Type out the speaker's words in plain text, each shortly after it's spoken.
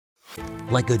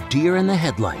Like a deer in the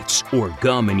headlights or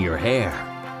gum in your hair,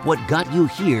 what got you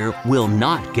here will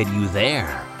not get you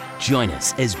there. Join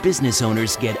us as business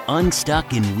owners get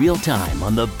unstuck in real time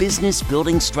on the business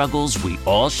building struggles we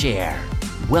all share.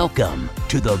 Welcome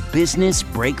to the Business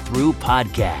Breakthrough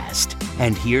Podcast.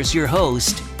 And here's your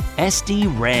host, Esty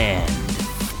Rand.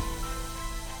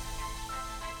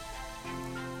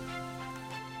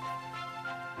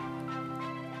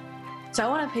 So I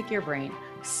want to pick your brain.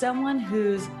 Someone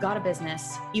who's got a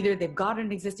business, either they've got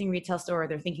an existing retail store or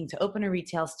they're thinking to open a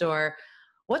retail store.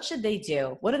 What should they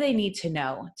do? What do they need to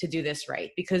know to do this right?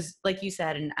 Because like you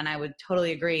said, and I would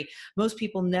totally agree, most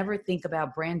people never think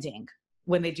about branding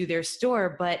when they do their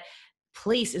store, but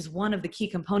place is one of the key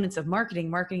components of marketing.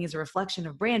 Marketing is a reflection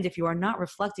of brand. If you are not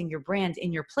reflecting your brand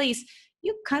in your place,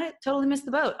 you kind of totally miss the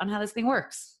boat on how this thing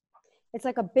works. It's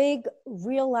like a big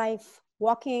real life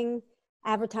walking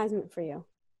advertisement for you.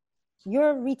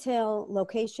 Your retail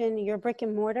location, your brick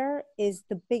and mortar is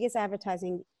the biggest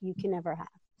advertising you can ever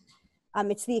have.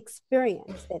 It's the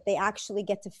experience that they actually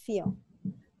get to feel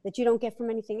that you don't get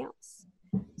from anything else.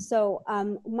 So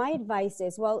my advice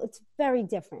is, well, it's very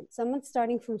different. Someone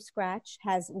starting from scratch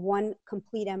has one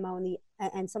complete MO,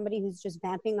 and somebody who's just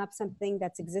vamping up something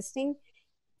that's existing.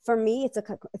 For me, it's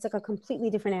like a completely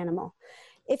different animal.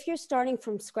 If you're starting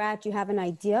from scratch, you have an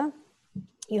idea,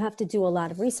 you have to do a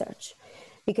lot of research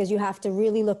because you have to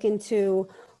really look into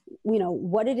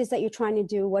what it is that you're trying to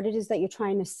do, what it is that you're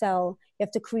trying to sell. You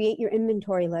have to create your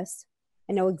inventory list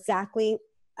and know exactly.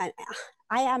 I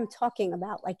am talking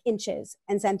about like inches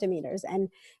and centimeters and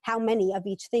how many of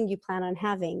each thing you plan on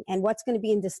having and what's going to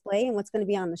be in display and what's going to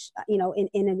be on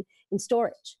the in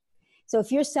storage. So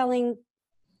if you're selling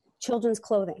children's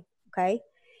clothing, okay,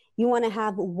 you want to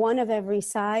have one of every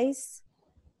size,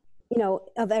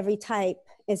 of every type,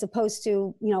 as opposed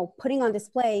to putting on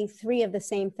display 3 of the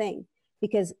same thing.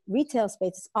 Because retail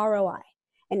space is ROI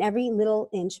and every little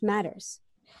inch matters.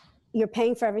 You're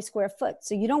paying for every square foot.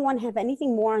 So you don't want to have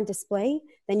anything more on display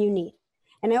than you need.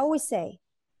 And I always say,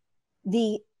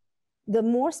 the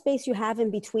more space you have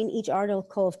in between each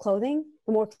article of clothing,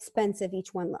 the more expensive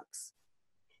each one looks.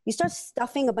 You start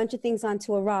stuffing a bunch of things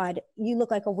onto a rod, you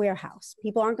look like a warehouse.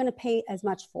 People aren't going to pay as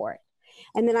much for it.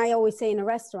 And then I always say in a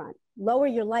restaurant, lower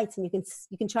your lights and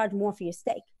you can charge more for your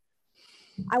steak.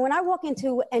 When I walk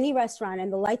into any restaurant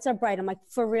and the lights are bright, I'm like,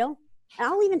 for real? And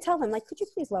I'll even tell them, like, could you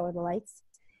please lower the lights?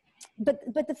 But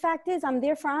the fact is, I'm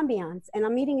there for ambiance, and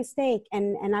I'm eating a steak,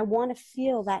 and I want to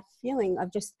feel that feeling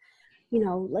of just,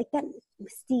 like that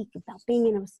mystique about being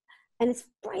in and it's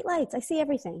bright lights. I see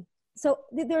everything. So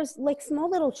there's like small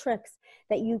little tricks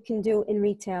that you can do in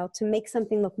retail to make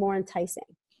something look more enticing.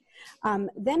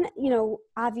 Then,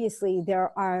 obviously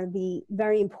there are the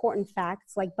very important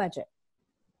facts like budget.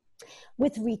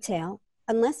 With retail,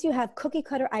 unless you have cookie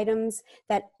cutter items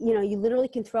that, you literally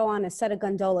can throw on a set of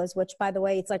gondolas, which by the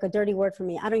way, it's like a dirty word for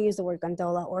me. I don't use the word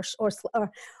gondola or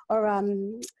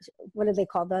what do they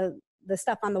call the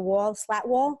stuff on the wall, slat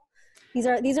wall. These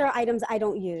are items I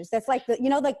don't use. That's like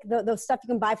the stuff you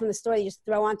can buy from the store. You just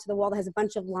throw onto the wall that has a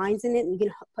bunch of lines in it and you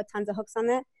can put tons of hooks on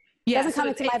that. Yeah, doesn't come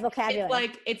into my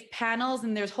vocabulary. It's panels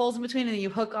and there's holes in between and then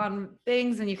you hook on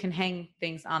things and you can hang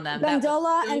things on them.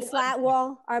 Gondola and slat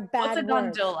wall are bad words. What's a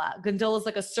gondola? Gondola is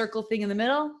like a circle thing in the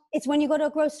middle? It's when you go to a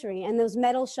grocery and those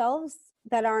metal shelves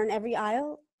that are in every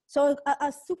aisle. So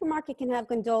a supermarket can have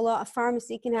gondola, a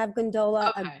pharmacy can have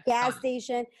gondola, a gas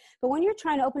station. But when you're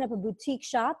trying to open up a boutique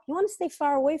shop, you want to stay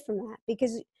far away from that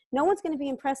because no one's going to be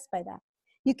impressed by that.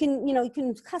 You can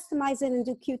customize it and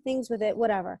do cute things with it,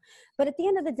 whatever. But at the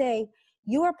end of the day,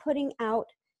 you are putting out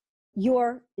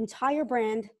your entire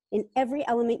brand in every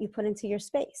element you put into your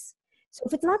space. So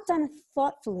if it's not done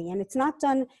thoughtfully and it's not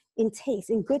done in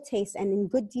good taste and in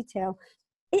good detail,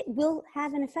 it will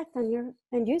have an effect on your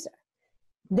end user.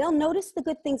 They'll notice the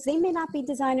good things. They may not be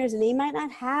designers and they might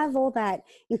not have all that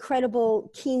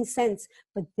incredible keen sense,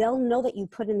 but they'll know that you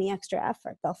put in the extra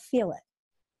effort. They'll feel it.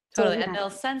 Totally. And they'll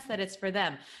sense that it's for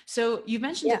them. So you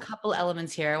mentioned a couple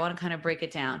elements here. I want to kind of break it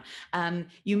down.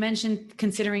 You mentioned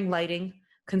considering lighting,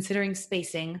 considering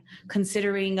spacing,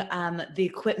 considering the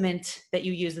equipment that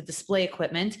you use, the display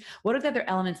equipment. What are the other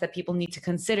elements that people need to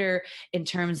consider in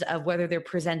terms of whether they're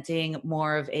presenting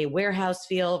more of a warehouse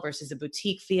feel versus a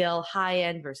boutique feel, high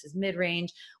end versus mid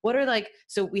range? What are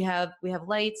so we have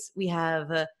lights, we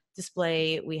have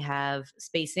display, we have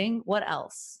spacing. What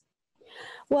else?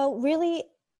 Well, really,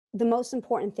 the most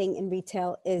important thing in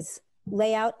retail is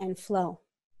layout and flow.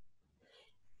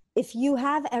 If you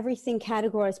have everything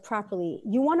categorized properly,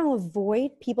 you want to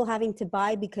avoid people having to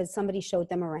buy because somebody showed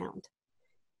them around.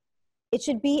 It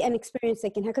should be an experience they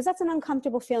can have, because that's an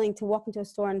uncomfortable feeling to walk into a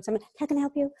store and someone, how can I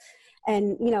help you?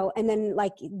 And, you know, and then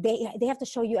like they have to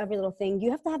show you every little thing. You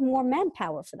have to have more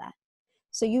manpower for that.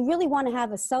 So you really want to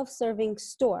have a self-serving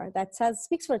store that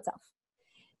speaks for itself.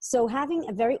 So having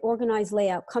a very organized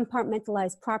layout,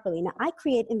 compartmentalized properly. Now I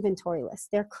create inventory lists.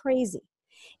 They're crazy.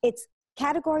 It's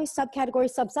categories,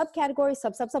 subcategories, subcategories,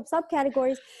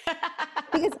 subcategories,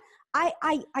 because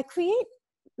I create,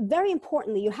 very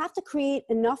importantly, you have to create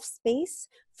enough space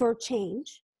for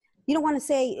change. You don't want to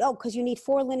say, oh, because you need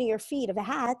 4 linear feet of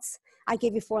hats, I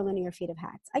gave you 4 linear feet of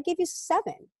hats. I gave you 7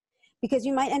 because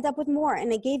you might end up with more.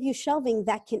 And I gave you shelving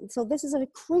that can, so this is a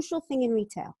crucial thing in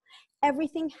retail.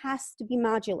 Everything has to be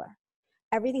modular.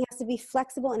 Everything has to be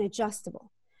flexible and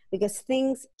adjustable because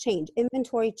things change.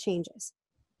 Inventory changes.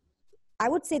 I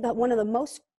would say that one of the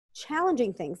most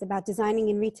challenging things about designing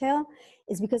in retail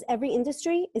is because every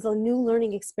industry is a new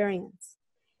learning experience.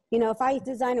 You know, if I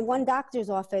design in one doctor's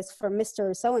office for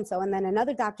Mr. So-and-so and then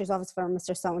another doctor's office for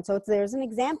Mr. So-and-so, there's an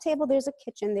exam table, there's a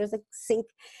kitchen, there's a sink,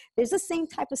 there's the same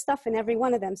type of stuff in every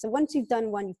one of them. So once you've done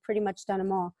one, you've pretty much done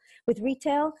them all. With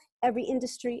retail, every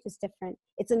industry is different.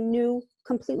 It's a new,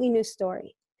 completely new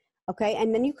story. Okay,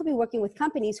 and then you could be working with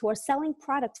companies who are selling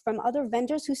products from other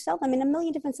vendors who sell them in a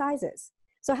million different sizes.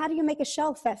 So how do you make a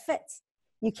shelf that fits?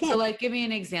 You can't. So like, give me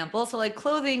an example. So like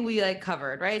clothing, we like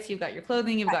covered, right? So you've got your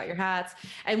clothing, you've got your hats.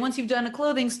 And once you've done a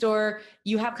clothing store,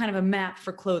 you have kind of a map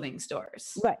for clothing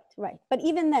stores. Right, right. But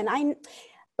even then,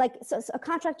 so a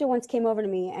contractor once came over to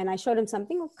me and I showed him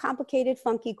something complicated,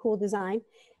 funky, cool design.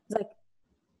 He's like,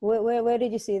 where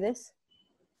did you see this?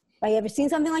 Have you ever seen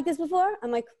something like this before? I'm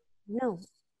like, no,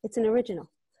 it's an original.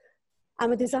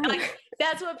 I'm a designer. Like,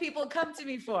 that's what people come to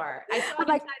me for. I saw it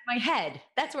inside my head.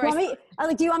 That's where I'm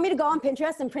like, do you want me to go on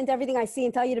Pinterest and print everything I see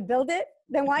and tell you to build it?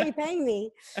 Then why are you paying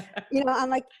me? You know, I'm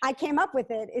like, I came up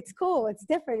with it. It's cool. It's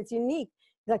different. It's unique.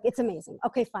 Like, it's amazing.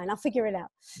 Okay, fine. I'll figure it out.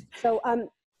 So,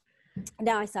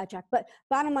 now I sidetracked, but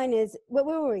bottom line is, where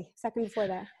were we? Second before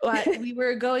that. We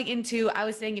were going into, I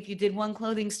was saying if you did one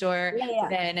clothing store,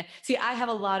 then see, I have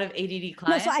a lot of ADD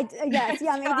clients. No,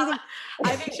 I'm ADD.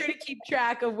 I make sure to keep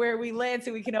track of where we land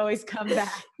so we can always come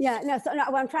back.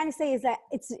 What I'm trying to say is that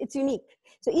it's unique.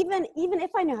 So even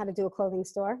if I know how to do a clothing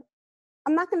store,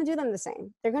 I'm not going to do them the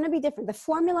same. They're going to be different. The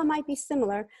formula might be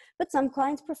similar, but some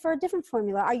clients prefer a different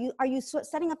formula. Are you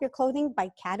setting up your clothing by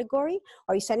category?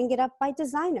 Or are you setting it up by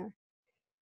designer?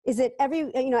 Is it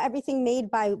everything made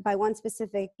by one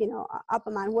specific,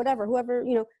 Upperman, whatever, whoever,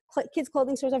 kids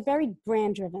clothing stores are very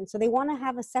brand driven. So they want to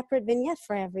have a separate vignette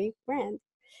for every brand.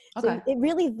 Okay. So it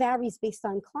really varies based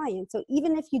on client. So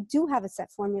even if you do have a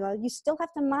set formula, you still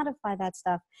have to modify that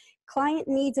stuff. Client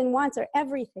needs and wants are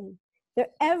everything. They're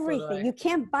everything. Totally. You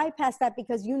can't bypass that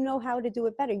because you know how to do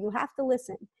it better. You have to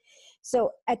listen.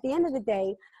 So at the end of the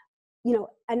day,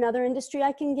 another industry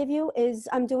I can give you is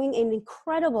I'm doing an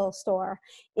incredible store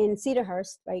in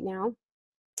Cedarhurst right now,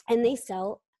 and they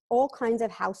sell all kinds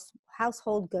of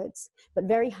household goods, but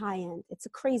very high end. It's a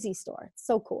crazy store. It's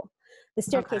so cool. The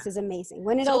staircase is amazing.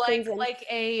 When it opens, like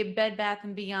a Bed Bath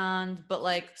and Beyond, but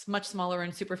like much smaller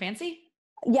and super fancy.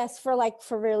 Yes, for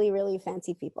really, really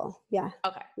fancy people. Yeah.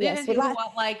 Okay. Yes. You want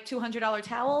like $200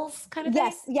 towels kind of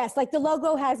thing? Yes. Like the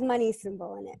logo has money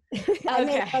symbol in it. I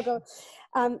made a logo.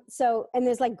 And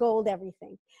there's like gold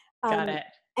everything. Got it.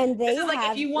 And they have,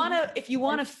 like if you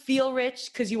want to feel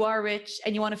rich because you are rich,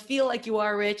 and you want to feel like you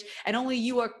are rich, and only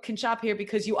you can shop here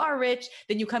because you are rich,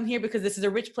 then you come here because this is a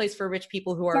rich place for rich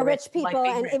people who are rich people.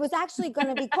 And it was actually going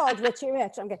to be called Richie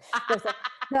Rich. Okay.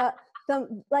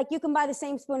 Like you can buy the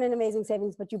same spoon in Amazing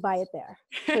Savings, but you buy it there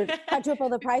for quadruple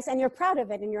the price, and you're proud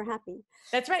of it and you're happy.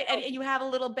 That's right. And you have a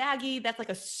little baggie that's like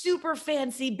a super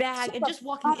fancy bag, and just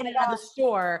walking in and out of the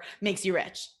store makes you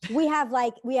rich. We have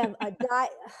a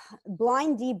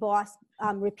blind debossed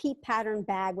repeat pattern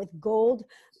bag with gold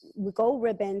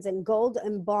ribbons and gold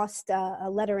embossed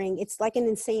lettering. It's like an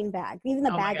insane bag. Even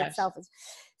the bag itself is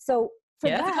so.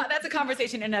 That's a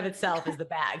conversation in and of itself, is the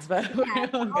bags, but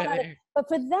but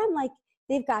for them, like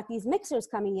they've got these mixers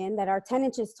coming in that are 10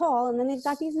 inches tall, and then they've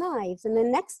got these knives, and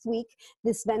then next week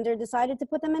this vendor decided to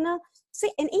put them in an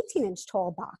 18-inch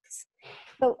tall box.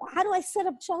 So how do I set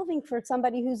up shelving for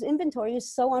somebody whose inventory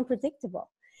is so unpredictable?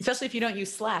 Especially if you don't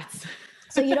use slats.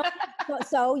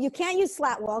 So you can't use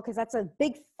slat wall because that's a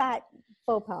big fat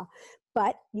faux pas,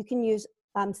 but you can use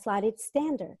slatted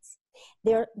standards.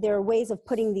 There are ways of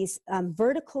putting these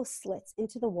vertical slits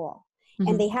into the wall,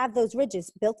 and they have those ridges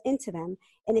built into them.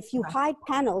 And if you hide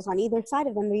panels on either side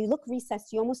of them, where you look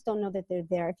recessed, you almost don't know that they're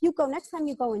there. If you go, next time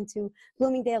you go into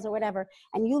Bloomingdale's or whatever,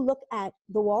 and you look at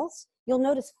the walls, you'll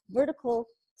notice vertical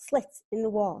slits in the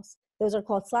walls. Those are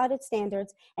called slotted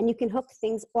standards, and you can hook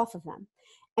things off of them.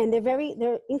 And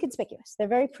they're inconspicuous. They're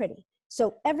very pretty.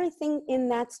 So everything in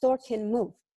that store can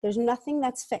move. There's nothing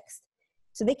that's fixed.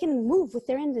 So they can move with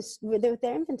their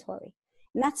inventory.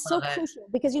 And that's so crucial,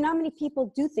 because you know how many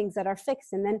people do things that are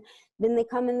fixed, and then they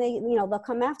come and they'll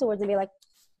come afterwards and be like,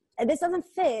 this doesn't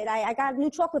fit. I got new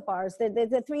chocolate bars.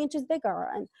 They're 3 inches bigger.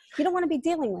 And you don't want to be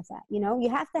dealing with that. You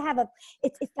have to have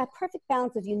it's that perfect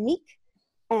balance of unique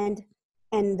and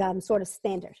sort of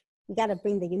standard. You got to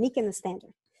bring the unique and the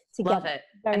standard together. Love it.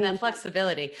 And that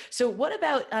flexibility. So what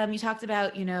about, you talked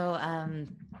about,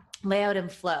 layout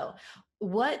and flow.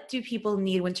 What do people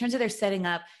need in terms of their setting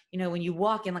up? When you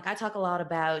walk in, like I talk a lot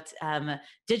about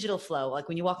digital flow. Like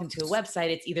when you walk into a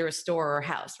website, it's either a store or a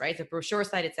house, right? If a brochure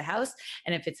site, it's a house.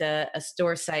 And if it's a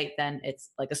store site, then it's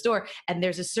like a store. And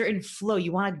there's a certain flow.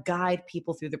 You want to guide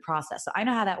people through the process. So I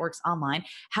know how that works online.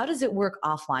 How does it work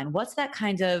offline? What's that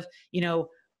kind of,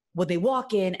 when they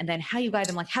walk in, and then how you guide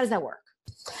them? Like, how does that work?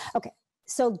 Okay.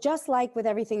 So just like with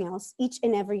everything else, each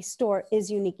and every store is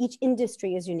unique. Each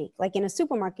industry is unique. Like in a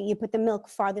supermarket, you put the milk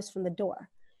farthest from the door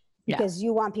because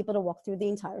you want people to walk through the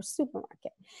entire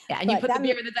supermarket. Yeah, and you put the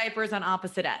beer and the diapers on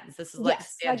opposite ends. This is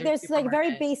standard there's supermarket.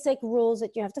 very basic rules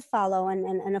that you have to follow,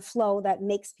 and a flow that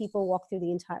makes people walk through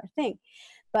the entire thing.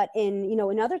 But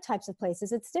in other types of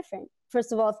places, it's different.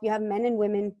 First of all, if you have men and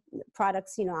women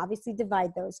products, obviously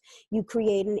divide those. You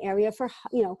create an area for,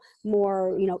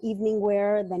 more, evening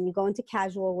wear. Then you go into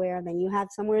casual wear. Then you have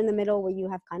somewhere in the middle where you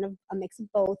have kind of a mix of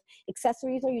both.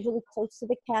 Accessories are usually close to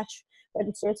the cash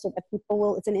register so that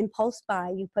it's an impulse buy.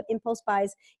 You put impulse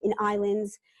buys in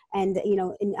islands and,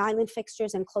 in island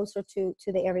fixtures and closer to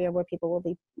the area where people will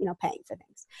be, paying for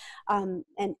things.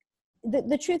 And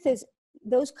the truth is,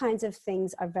 those kinds of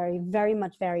things are very, very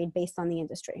much varied based on the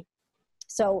industry.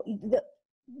 So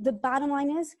the bottom line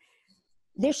is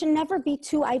there should never be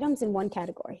 2 items in one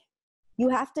category. You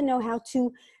have to know how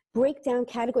to break down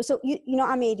categories. So,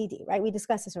 I'm ADD, right? We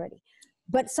discussed this already.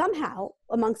 But somehow,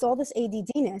 amongst all this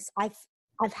ADDness,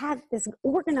 I've had this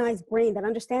organized brain that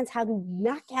understands how to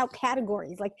knock out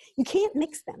categories. Like, you can't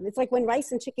mix them. It's like when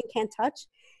rice and chicken can't touch.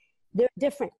 They're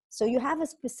different. So you have a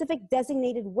specific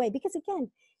designated way, because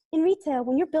again, in retail,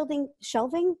 when you're building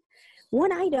shelving,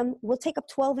 one item will take up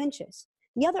 12 inches.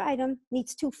 The other item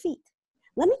needs 2 feet.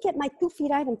 Let me get my 2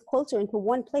 feet items closer into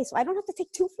one place so I don't have to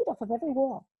take 2 feet off of every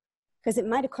wall, because it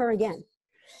might occur again.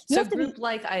 So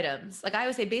group-like items. Like I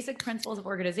always say, basic principles of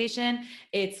organization.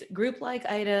 It's group-like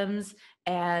items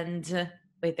and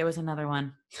wait, there was another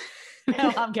one.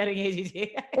 Now I'm getting ADD.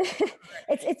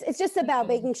 It's just about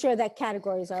making sure that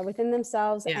categories are within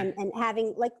themselves and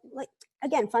having like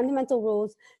again, fundamental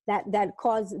rules that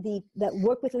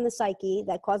work within the psyche,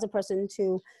 that cause a person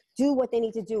to do what they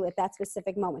need to do at that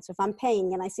specific moment. So if I'm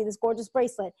paying and I see this gorgeous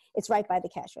bracelet, it's right by the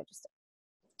cash register.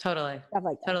 Totally. Stuff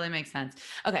like that. Totally makes sense.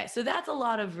 Okay. So that's a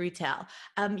lot of retail.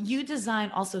 You design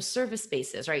also service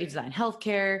spaces, right? You design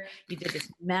healthcare. You did this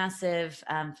massive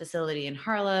facility in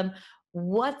Harlem.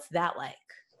 What's that like?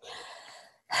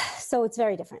 So it's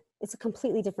very different. It's a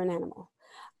completely different animal.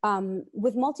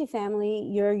 With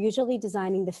multifamily, you're usually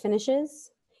designing the finishes.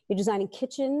 You're designing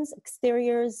kitchens,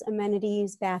 exteriors,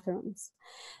 amenities, bathrooms.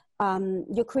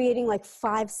 You're creating like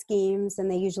 5 schemes, and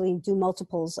they usually do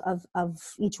multiples of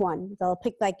each one. They'll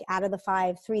pick like out of the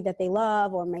 5, 3 that they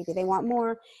love, or maybe they want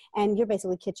more. And you're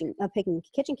basically picking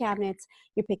kitchen cabinets.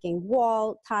 You're picking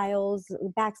wall tiles,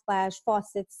 backsplash,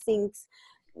 faucets, sinks.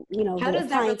 How does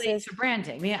that relate to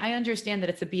branding? I mean, I understand that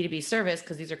it's a B2B service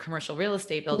because these are commercial real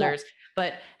estate builders,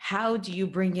 but how do you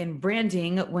bring in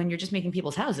branding when you're just making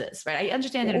people's houses, right? I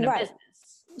understand it in a business.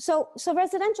 So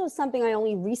residential is something I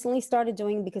only recently started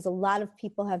doing because a lot of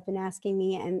people have been asking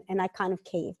me, and I kind of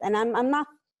caved. And I'm not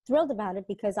thrilled about it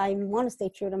because I want to stay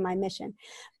true to my mission.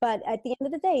 But at the end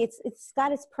of the day, it's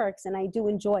got its perks, and I do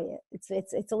enjoy it.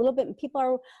 It's a little bit,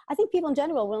 I think people in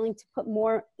general are willing to put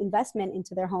more investment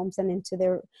into their homes and into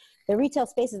their retail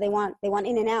spaces. They want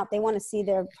in and out. They want to see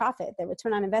their profit, their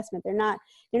return on investment. They're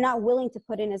not willing to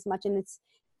put in as much, and it's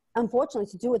unfortunately,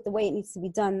 to do it the way it needs to be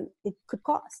done, it could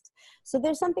cost. So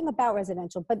there's something about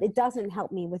residential, but it doesn't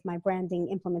help me with my branding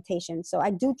implementation. So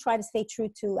I do try to stay true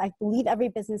to, I believe every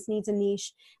business needs a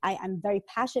niche. I'm very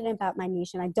passionate about my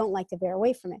niche, and I don't like to veer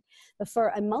away from it. But for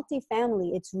a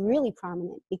multifamily, it's really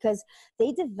prominent because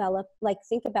they develop, like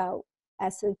think about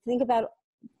the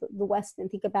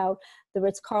Westin, think about the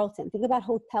Ritz-Carlton, think about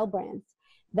hotel brands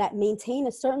that maintain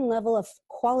a certain level of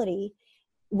quality.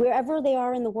 Wherever they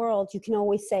are in the world, you can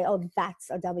always say, oh, that's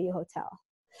a W hotel,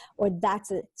 or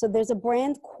that's it. So there's a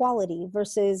brand quality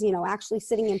versus, actually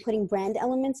sitting and putting brand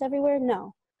elements everywhere.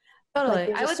 No. Totally.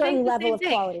 There's a certain level of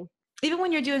quality. even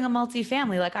when you're doing a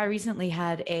multifamily, like I recently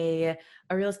had a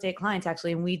real estate client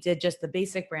actually, and we did just the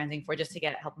basic branding for just to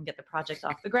help them get the project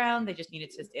off the ground. They just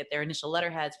needed to get their initial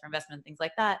letterheads for investment and things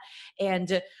like that.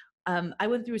 And I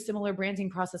went through a similar branding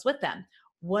process with them.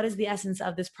 What is the essence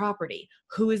of this property?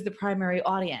 Who is the primary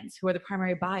audience? Who are the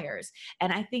primary buyers?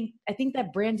 And I think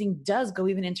that branding does go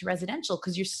even into residential,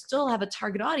 because you still have a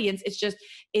target audience.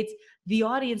 It's the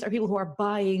audience are people who are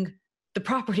buying the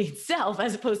property itself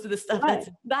as opposed to the stuff that's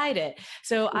inside it.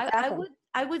 So exactly.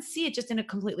 I would see it just in a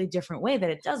completely different way, that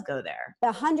it does go there.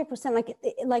 100%.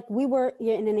 Like we were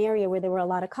in an area where there were a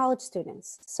lot of college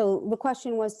students. So the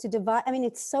question was to divide. I mean,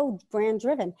 it's so brand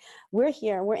driven. We're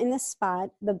here, we're in this spot.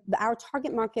 Our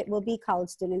target market will be college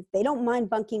students. They don't mind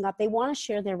bunking up. They want to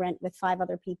share their rent with 5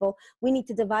 other people. We need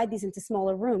to divide these into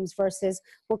smaller rooms versus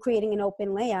we're creating an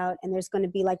open layout and there's going to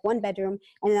be like 1 bedroom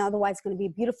and then otherwise it's going to be a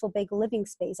beautiful big living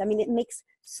space. I mean, it makes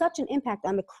such an impact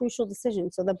on the crucial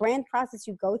decision. So the brand process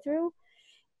you go through,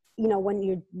 you know, when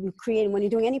you're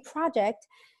doing any project,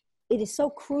 it is so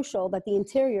crucial that the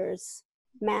interiors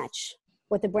match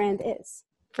what the brand is.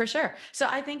 For sure. So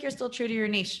I think you're still true to your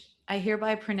niche. I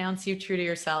hereby pronounce you true to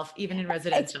yourself, even in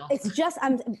residential. It's just,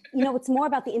 it's more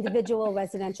about the individual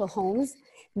residential homes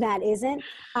that isn't.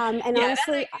 And yeah,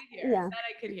 honestly, that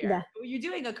I could hear. Yeah. When you're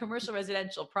doing a commercial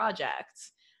residential project,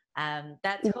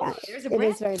 that totally, there's a brand. It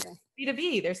is very good.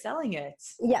 B2B, they're selling it.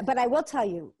 Yeah, but I will tell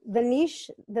you, the niche,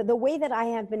 the way that I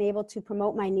have been able to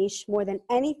promote my niche more than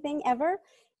anything ever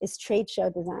is trade show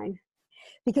design.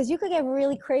 Because you could get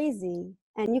really crazy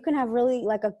and you can have really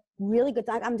a really good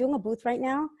time. I'm doing a booth right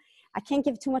now. I can't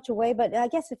give too much away, but I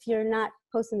guess if you're not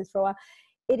posting this for a while,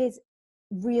 it is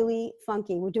really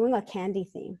funky. We're doing a candy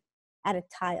theme out of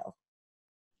tile.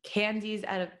 Candies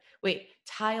out of,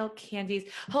 tile candies.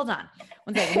 Hold on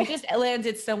one second. We just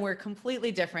landed somewhere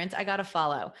completely different. I got to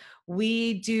follow.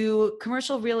 We do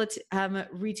commercial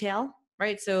retail,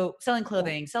 right? So selling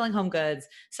clothing, selling home goods,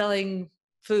 selling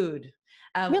food.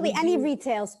 Really any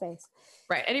retail space.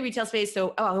 Right. Any retail space.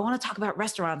 So, I want to talk about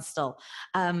restaurants still.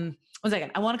 One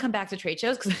second. I want to come back to trade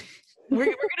shows because we're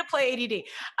going to play ADD.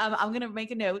 I'm going to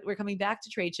make a note. We're coming back to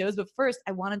trade shows, but first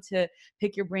I wanted to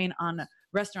pick your brain on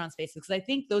restaurant spaces, because I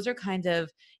think those are kind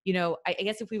of, I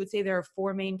guess if we would say there are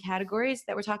 4 main categories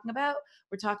that we're talking about.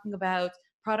 We're talking about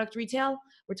product retail.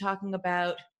 We're talking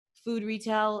about food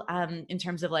retail, in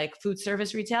terms of like food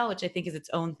service retail, which I think is its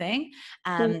own thing.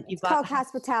 It's called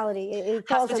hospitality. It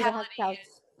falls under hospitality.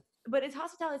 But it's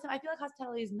hospitality. I feel like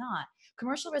hospitality is not.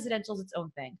 Commercial residential is its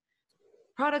own thing.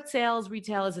 Product sales,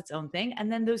 retail is its own thing.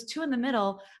 And then those 2 in the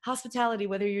middle, hospitality,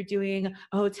 whether you're doing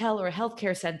a hotel or a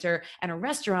healthcare center and a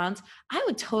restaurant, I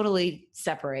would totally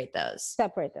separate those.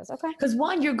 Okay. Because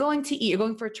one, you're going to eat, you're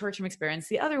going for a short-term experience.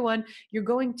 The other one, you're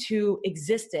going to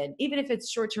exist in, even if it's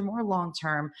short-term or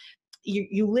long-term,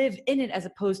 you live in it as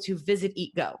opposed to visit,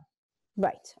 eat, go.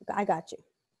 Right. I got you.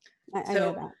 I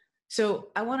know that. So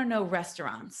I want to know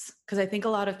restaurants, because I think a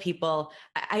lot of people,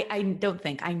 I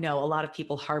know a lot of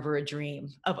people harbor a dream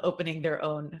of opening their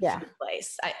own food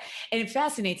place. And it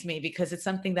fascinates me because it's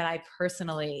something that I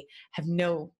personally have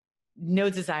no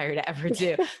desire to ever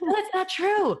do. No, that's not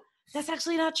true. That's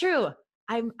actually not true.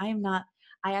 I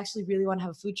actually really want to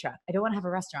have a food truck. I don't want to have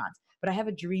a restaurant, but I have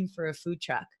a dream for a food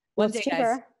truck. One day,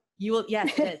 guys, you will,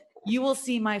 yes, it is. You will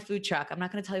see my food truck. I'm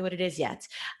not going to tell you what it is yet,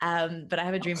 but I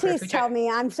have a dream for a food truck. Please tell me.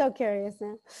 I'm so curious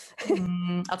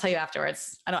now. I'll tell you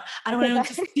afterwards. I don't want anyone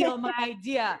to steal my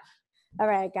idea. All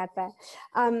right, I got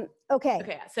that.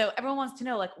 Okay. So everyone wants to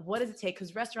know, like, what does it take?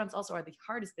 Because restaurants also are the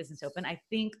hardest business to open. I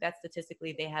think that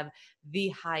statistically they have the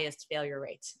highest failure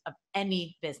rate of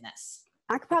any business.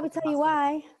 I could probably tell you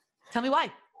why. Tell me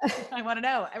why. I want to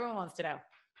know. Everyone wants to know.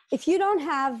 If you don't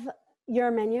have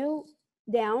your menu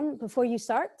down before you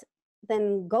start,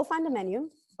 then go find a menu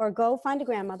or go find a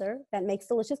grandmother that makes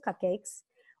delicious cupcakes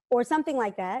or something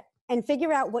like that and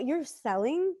figure out what you're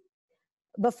selling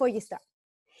before you start.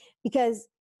 Because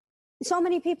so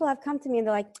many people have come to me and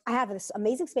they're like, I have this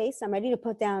amazing space. I'm ready to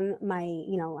put down my,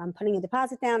 I'm putting a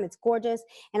deposit down. It's gorgeous.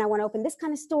 And I want to open this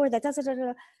kind of store that does it.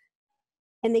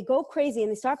 And they go crazy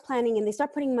and they start planning and they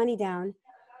start putting money down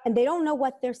and they don't know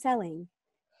what they're selling.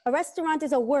 A restaurant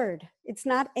is a word. It's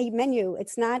not a menu.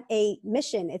 It's not a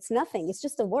mission. It's nothing. It's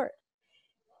just a word.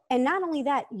 And not only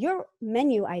that, your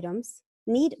menu items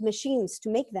need machines to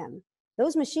make them.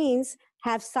 Those machines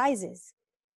have sizes.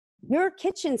 Your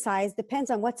kitchen size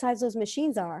depends on what size those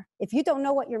machines are. If you don't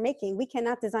know what you're making, we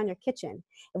cannot design your kitchen.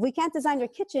 If we can't design your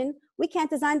kitchen, we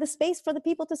can't design the space for the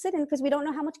people to sit in because we don't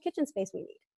know how much kitchen space we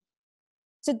need.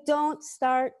 So don't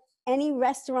start any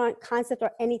restaurant concept or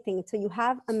anything until you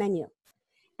have a menu.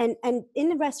 And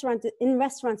in restaurants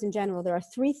in general, there are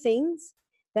 3 things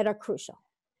that are crucial.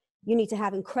 You need to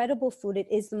have incredible food. It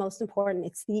is the most important.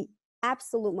 It's the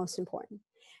absolute most important.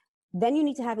 Then you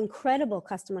need to have incredible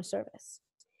customer service.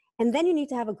 And then you need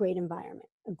to have a great environment,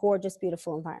 a gorgeous,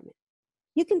 beautiful environment.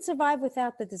 You can survive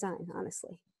without the design,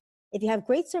 honestly. If you have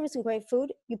great service and great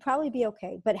food, you'll probably be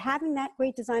okay. But having that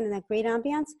great design and that great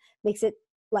ambiance makes it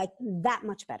like that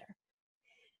much better.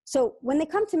 So when they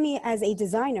come to me as a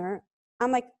designer,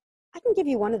 I'm like, I can give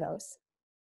you one of those.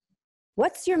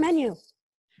 What's your menu?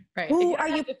 Right. Who if you are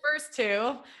you? The first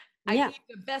two, I Yeah. give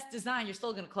you the best design, you're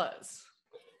still going to close.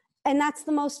 And that's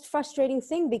the most frustrating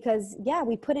thing because, yeah,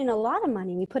 we put in a lot of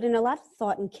money. We put in a lot of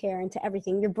thought and care into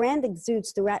everything. Your brand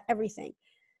exudes throughout everything.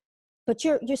 But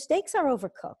your steaks are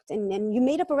overcooked. And you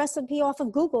made up a recipe off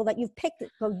of Google that you've picked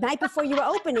the night before you were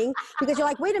opening because you're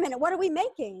like, wait a minute, what are we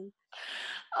making?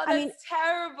 Oh, that's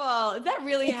terrible. Did that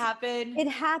really happen? It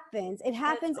happens. It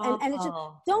happens. And it's just,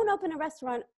 don't open a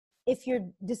restaurant if your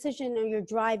decision or your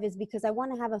drive is because I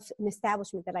want to have an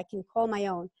establishment that I can call my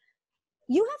own.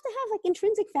 You have to have like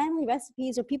intrinsic family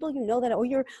recipes or people you know that, or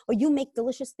you make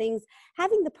delicious things.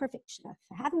 Having the perfect chef,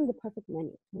 having the perfect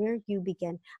menu, where you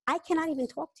begin. I cannot even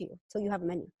talk to you till you have a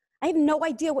menu. I have no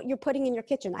idea what you're putting in your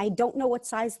kitchen. I don't know what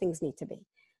size things need to be.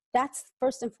 That's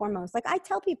first and foremost. Like I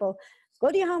tell people, go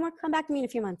do your homework, come back to me in a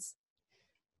few months.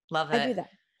 Love it. I do that.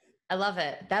 I love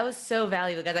it. That was so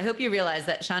valuable, guys. I hope you realize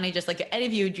that Shany, just like any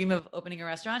of you dream of opening a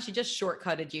restaurant, she just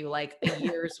shortcutted you like a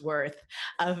year's worth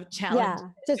of challenge. Yeah,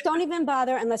 just don't even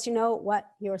bother unless you know what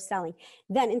you're selling.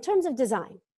 Then in terms of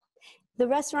design, the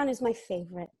restaurant is my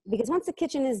favorite because once the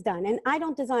kitchen is done, and I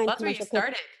don't design That's where you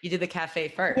started. You did the cafe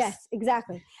first. Yes,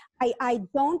 exactly. I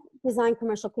don't design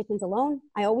commercial kitchens alone.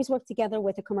 I always work together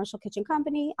with a commercial kitchen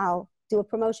company. I'll do a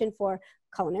promotion for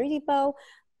Culinary Depot,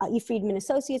 E. Friedman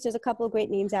Associates. There's a couple of great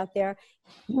names out there.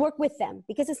 Work with them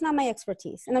because it's not my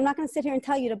expertise. And I'm not going to sit here and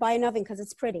tell you to buy an oven because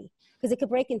it's pretty, because it could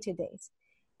break in 2 days.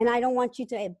 And I don't want you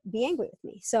to be angry with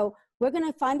me. So we're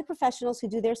going to find the professionals who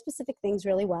do their specific things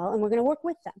really well, and we're going to work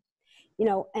with them. You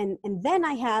know, and then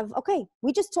I have, okay,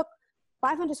 we just took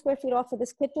 500 square feet off of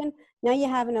this kitchen. Now you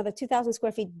have another 2,000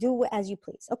 square feet. Do as you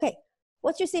please. Okay,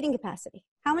 what's your seating capacity?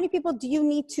 How many people do you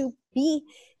need to be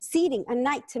seating a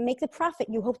night to make the profit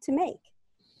you hope to make?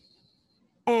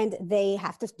 And they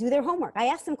have to do their homework. I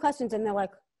ask them questions and they're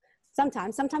like,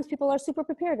 sometimes people are super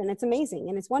prepared and it's amazing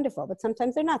and it's wonderful, but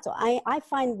sometimes they're not. So I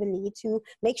find the need to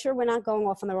make sure we're not going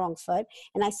off on the wrong foot.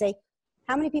 And I say,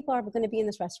 how many people are going to be in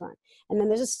this restaurant? And then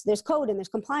there's code and there's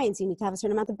compliance. You need to have a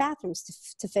certain amount of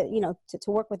bathrooms to fit, you know,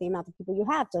 to work with the amount of people you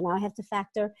have. So now I have to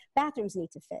factor bathrooms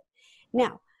need to fit.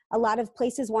 Now, a lot of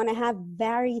places want to have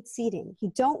varied seating.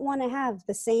 You don't want to have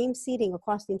the same seating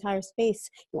across the entire space.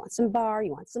 You want some bar,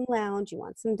 you want some lounge, you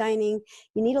want some dining.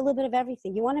 You need a little bit of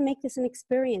everything. You want to make this an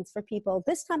experience for people.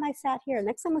 This time I sat here,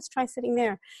 next time let's try sitting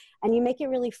there. And you make it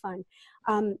really fun.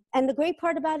 And the great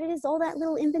part about it is all that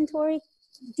little inventory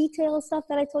detail stuff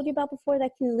that I told you about before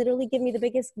that can literally give me the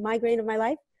biggest migraine of my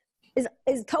life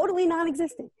is totally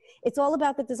non-existent. It's all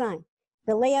about the design.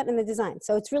 The layout and the design.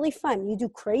 So it's really fun. You do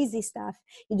crazy stuff.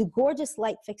 You do gorgeous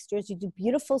light fixtures. You do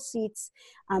beautiful seats.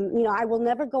 You know, I will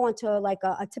never go onto like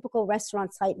a typical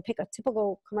restaurant site and pick a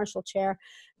typical commercial chair.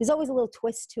 There's always a little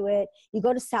twist to it. You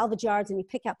go to salvage yards and you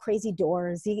pick out crazy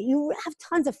doors. You have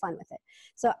tons of fun with it.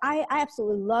 So I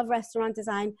absolutely love restaurant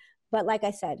design. But like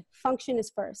I said, function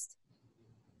is first.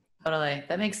 Totally.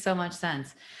 That makes so much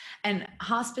sense. And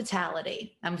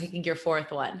hospitality, I'm thinking your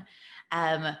fourth one,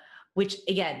 which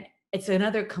again, it's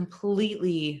another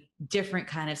completely different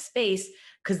kind of space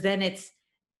because then is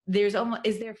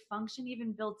there function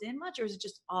even built in much or is it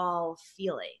just all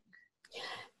feeling?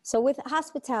 So with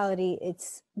hospitality,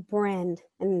 it's brand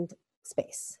and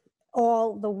space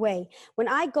all the way. When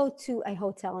I go to a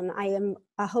hotel, and I am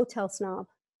a hotel snob,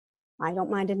 I don't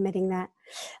mind admitting that.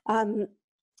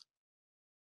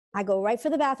 I go right for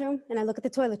the bathroom and I look at the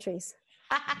toiletries.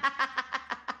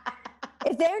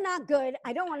 If they're not good,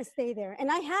 I don't want to stay there.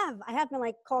 And I have been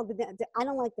like called, I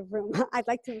don't like the room. I'd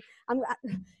like to,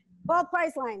 well,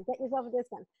 Priceline, get yourself a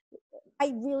discount.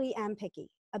 I really am picky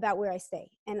about where I stay.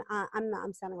 And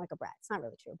I'm sounding like a brat. It's not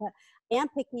really true, but I am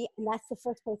picky. And that's the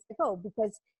first place to go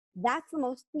because that's the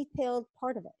most detailed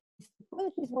part of it. If the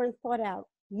toiletries weren't thought out,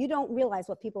 you don't realize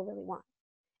what people really want.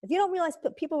 If you don't realize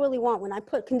what people really want when I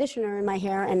put conditioner in my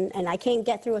hair and I can't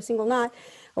get through a single knot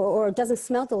or it doesn't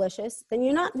smell delicious, then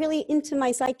you're not really into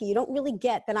my psyche. You don't really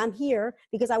get that I'm here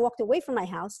because I walked away from my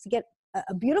house to get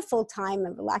a beautiful time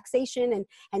of relaxation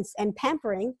and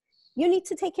pampering. You need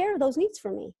to take care of those needs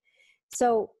for me.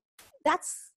 So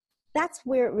that's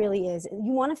where it really is.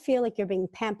 You want to feel like you're being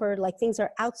pampered, like things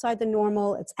are outside the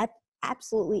normal. It's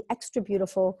absolutely extra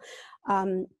beautiful.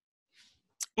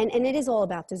 And it is all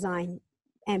about design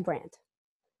and brand.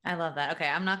 I love that. Okay.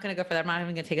 I'm not going to go for that. I'm not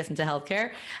even going to take us into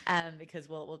healthcare because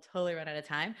we'll totally run out of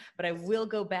time, but I will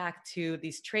go back to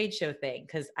this trade show thing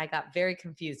because I got very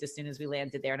confused as soon as we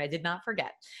landed there and I did not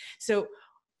forget. So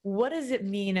what does it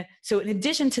mean? So in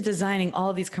addition to designing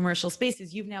all of these commercial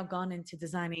spaces, you've now gone into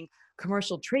designing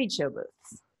commercial trade show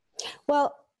booths.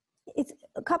 Well, it's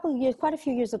a couple of years, quite a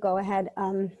few years ago, I had,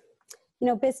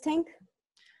 BizTank.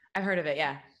 I've heard of it.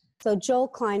 Yeah. So Joel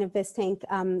Klein of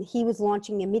BizTank, he was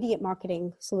launching immediate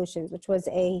marketing solutions, which was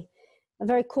a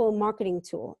very cool marketing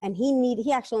tool. And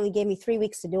he actually only gave me 3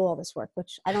 weeks to do all this work,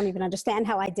 which I don't even understand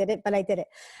how I did it, but I did it.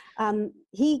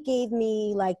 He gave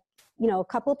me a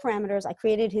couple of parameters. I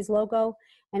created his logo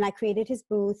and I created his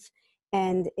booth,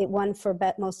 and it won for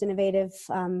most innovative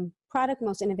product,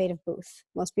 most innovative booth,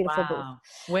 most beautiful booth.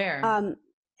 Where?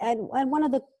 At one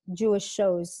of the Jewish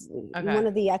shows, one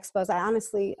of the expos. I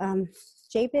honestly,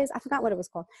 JBiz, I forgot what it was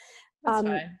called. That's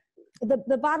fine.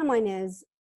 The bottom line is,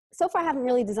 so far I haven't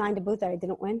really designed a booth that I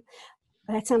didn't win.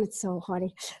 That sounded so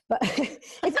haughty, but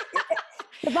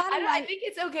the bottom line, I think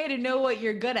it's okay to know what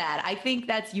you're good at. I think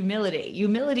that's humility.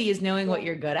 Humility is knowing what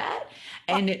you're good at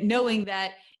and knowing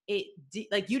that you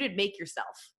didn't make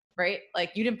yourself, right?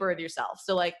 Like you didn't birth yourself.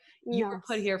 So you were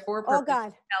put here for a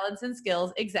purpose, talents and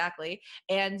skills. Exactly.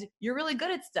 And you're really good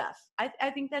at stuff.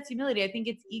 I think that's humility. I think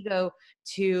it's ego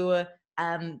to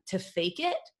fake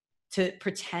it, to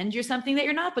pretend you're something that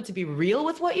you're not, but to be real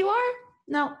with what you are.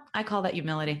 No, I call that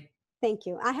humility. Thank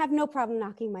you. I have no problem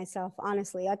knocking myself,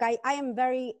 honestly. I am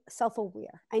very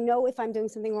self-aware. I know if I'm doing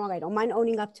something wrong, I don't mind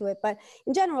owning up to it. But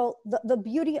in general, the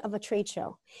beauty of a trade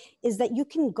show is that you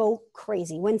can go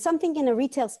crazy. When something in a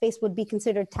retail space would be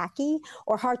considered tacky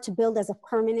or hard to build as a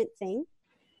permanent thing,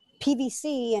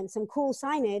 PVC and some cool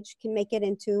signage can make it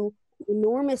into an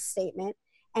enormous statement.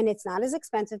 And it's not as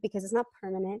expensive because it's not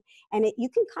permanent. And you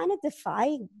can kind of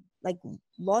defy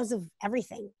laws of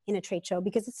everything in a trade show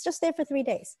because it's just there for 3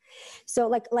 days. So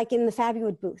like in the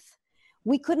Fabiowood booth,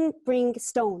 we couldn't bring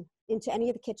stone into any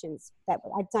of the kitchens. I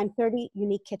designed 30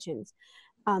 unique kitchens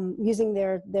using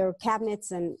their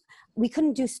cabinets, and we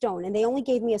couldn't do stone. And they only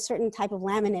gave me a certain type of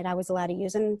laminate I was allowed to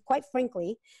use. And quite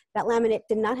frankly, that laminate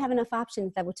did not have enough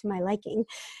options that were to my liking.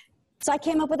 So I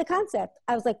came up with a concept.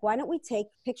 I was like, why don't we take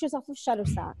pictures off of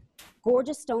Shutterstock,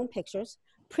 gorgeous stone pictures,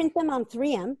 print them on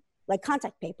 3M, like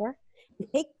contact paper, and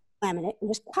take laminate and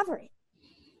just cover it.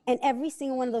 And every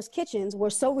single one of those kitchens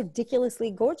were so ridiculously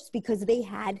gorgeous because they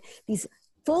had these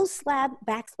full slab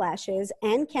backsplashes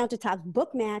and countertops,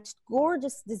 book matched,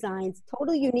 gorgeous designs,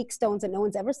 totally unique stones that no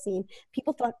one's ever seen.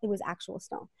 People thought it was actual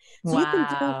stone. So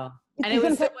wow. And it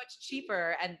was so much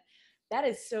cheaper. And that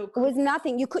is so cool. It was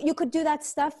nothing. You could do that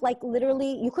stuff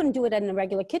literally. You couldn't do it in a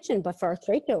regular kitchen, but for a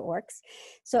trade show it works.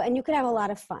 So, and you could have a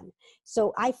lot of fun.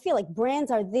 So I feel like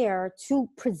brands are there to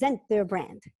present their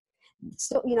brand.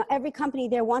 So, every company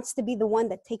there wants to be the one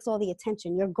that takes all the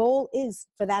attention. Your goal is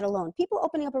for that alone. People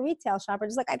opening up a retail shop are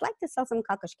just like, I'd like to sell some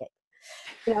kakash cake,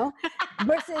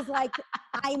 versus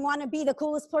I want to be the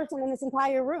coolest person in this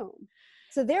entire room.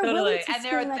 So they're willing to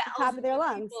scream at the top of their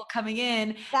lungs. People coming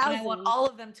in, and I want all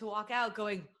of them to walk out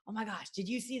going, oh my gosh, did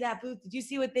you see that booth? Did you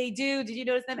see what they do? Did you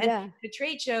notice them? And the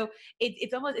trade show,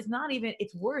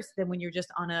 it's worse than when you're just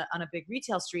on a big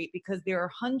retail street because there are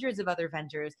hundreds of other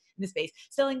vendors in the space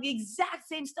selling the exact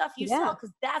same stuff you sell,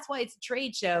 because that's why it's a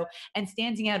trade show, and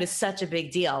standing out is such a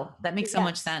big deal. That makes so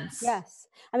much sense. Yes.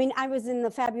 I mean, I was in the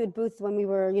Fabiowood booth when we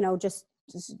were, just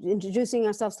introducing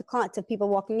ourselves to people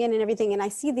walking in and everything, and I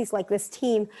see this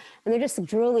team, and they're just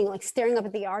drooling, staring up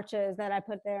at the arches that I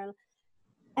put there,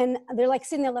 and they're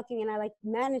sitting there looking, and I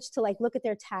managed to look at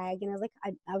their tag, and I was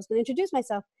I was going to introduce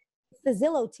myself. It's the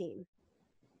Zillow team.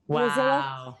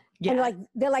 Wow. Yeah. And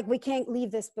they're we can't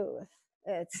leave this booth.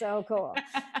 It's so cool.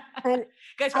 And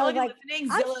guys, for all you listening,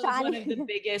 Zillow is one of the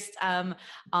biggest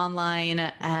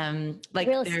online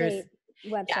real estate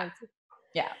websites.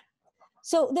 Yeah.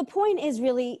 So the point is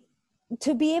really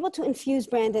to be able to infuse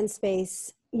brand and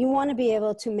space, you want to be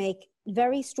able to make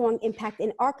very strong impact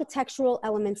in architectural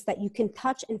elements that you can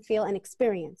touch and feel and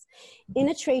experience. In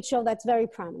a trade show, that's very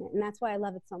prominent, and that's why I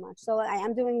love it so much. So I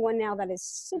am doing one now that is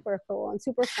super cool and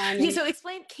super fun. Yeah, so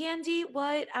explain Candy.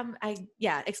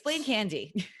 Explain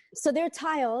Candy. So their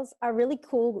tiles are really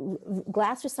cool,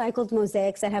 glass recycled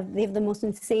mosaics they have the most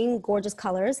insane, gorgeous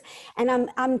colors.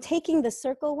 And I'm taking the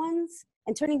circle ones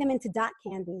and turning them into dot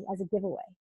candy as a giveaway.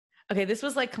 Okay, this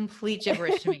was complete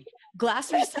gibberish to me.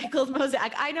 Glass recycled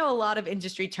mosaic. I know a lot of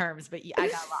industry terms, but I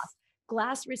got lost.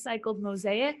 Glass recycled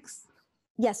mosaics?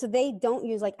 Yeah, so they don't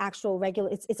use actual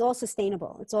regular, it's all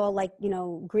sustainable. It's all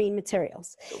green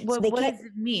materials. What does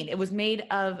it mean? It was made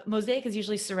of, mosaic is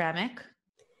usually ceramic.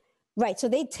 Right. So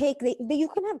they take, you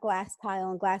can have glass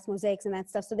tile and glass mosaics and that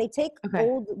stuff. So they take Okay.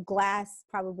 old glass,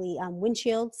 probably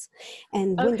windshields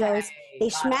and Okay. windows. They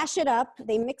Got smash it up.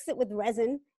 They mix it with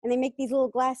resin and they make these little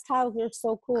glass tiles. They're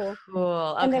so cool.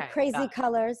 Cool. And they're Okay. crazy Got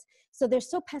colors. So they're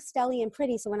so pastel-y and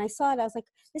pretty. So when I saw it, I was like,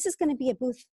 this is going to be a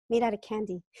booth made out of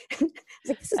candy. I was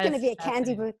like, this is going to That's be a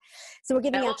candy fascinating. booth. So we're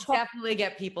giving That will out chocolate. definitely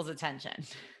get people's attention.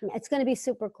 It's going to be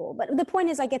super cool. But the point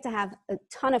is I get to have a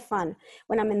ton of fun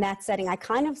when I'm in that setting. I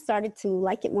kind of started to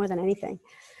like it more than anything.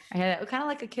 I had kind of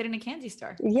like a kid in a candy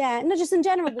store. Yeah, no, just in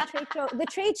general, the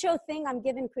trade show thing, I'm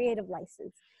given creative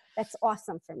license. That's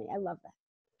awesome for me. I love that.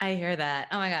 I hear that.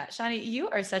 Oh my God. Shany, you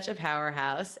are such a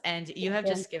powerhouse and you have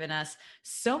just given us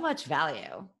so much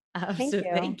value. Thank So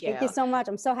you. thank you. Thank you so much.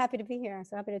 I'm so happy to be here. I'm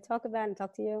so happy to talk about it and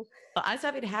talk to you. Well, I'm so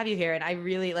happy to have you here. And I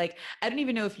really I don't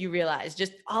even know if you realize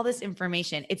just all this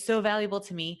information. It's so valuable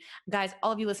to me. Guys,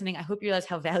 all of you listening, I hope you realize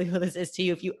how valuable this is to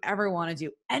you. If you ever want to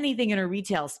do anything in a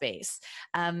retail space,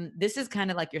 this is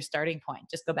kind of like your starting point.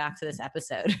 Just go back to this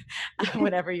episode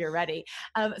whenever you're ready.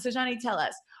 So Shany, tell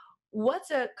us,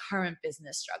 what's a current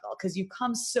business struggle? Because you've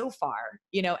come so far,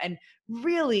 and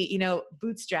really,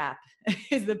 bootstrap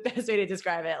is the best way to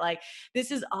describe it. Like,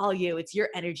 this is all you. It's your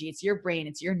energy, it's your brain,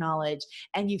 it's your knowledge,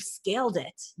 and you've scaled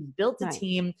it. You've built a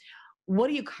team. What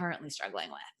are you currently struggling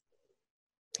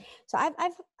with? So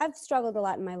I've struggled a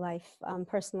lot in my life,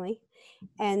 personally,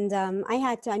 and I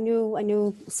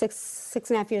knew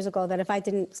 6.5 years ago that if I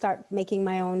didn't start making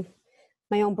my own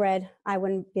bread, I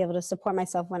wouldn't be able to support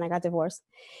myself when I got divorced.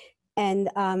 And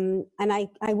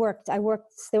I worked.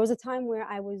 There was a time where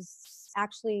I went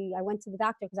to the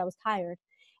doctor because I was tired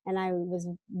and I was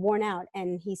worn out.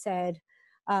 And he said,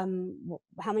 how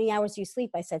many hours do you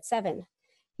sleep? I said 7.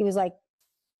 He was like,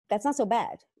 that's not so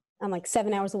bad. I'm like,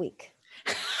 7 hours a week.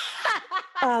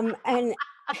 And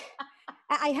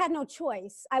I had no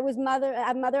choice. I was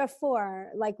a mother of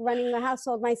 4, like running a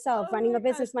household myself, running a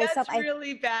business myself. That's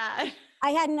really bad. I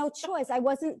had no choice. I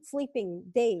wasn't sleeping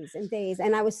days and days,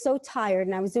 and I was so tired,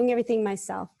 and I was doing everything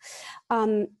myself.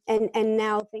 And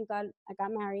now, thank God, I got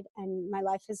married, and my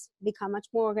life has become much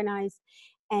more organized.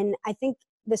 And I think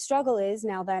the struggle is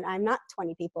now that I'm not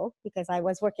 20 people, because I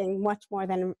was working much more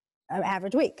than an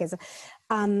average week. Because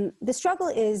the struggle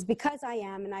is because I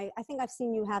am, and I think I've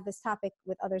seen you have this topic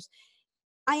with others.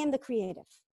 I am the creative.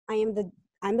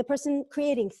 I'm the person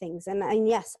creating things. And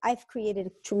yes, I've created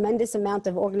a tremendous amount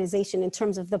of organization in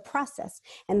terms of the process.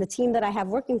 And the team that I have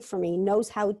working for me knows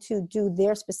how to do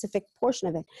their specific portion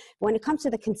of it. When it comes to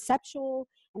the conceptual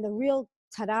and the real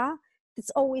ta-da,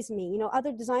 it's always me.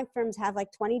 Other design firms have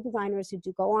like 20 designers who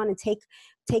do go on and take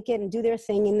it and do their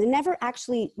thing. And it never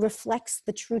actually reflects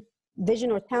the true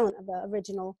vision or talent of the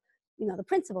original, the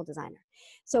principal designer.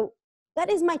 So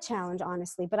that is my challenge,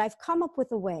 honestly. But I've come up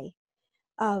with a way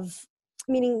of,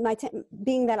 meaning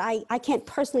being that I can't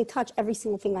personally touch every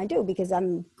single thing I do because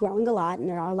I'm growing a lot and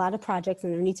there are a lot of projects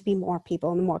and there need to be more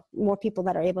people and more people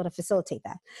that are able to facilitate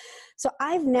that. So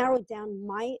I've narrowed down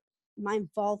my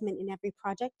involvement in every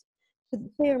project to the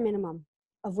bare minimum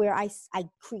of where I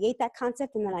create that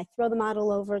concept, and then I throw the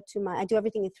model over to I do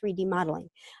everything in 3D modeling.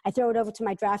 I throw it over to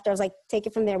my drafter. I was like, take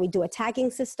it from there. We do a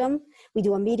tagging system. We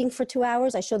do a meeting for 2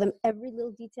 hours. I show them every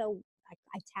little detail.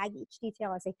 I tag each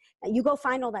detail. I say, now you go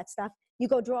find all that stuff. You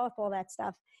go draw up all that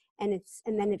stuff, and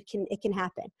then it can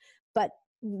happen. But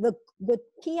the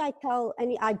key I tell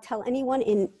anyone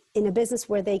in a business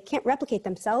where they can't replicate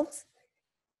themselves,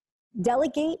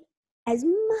 delegate as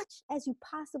much as you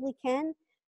possibly can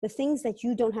the things that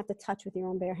you don't have to touch with your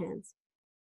own bare hands.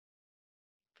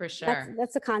 For sure.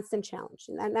 That's a constant challenge,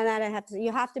 and that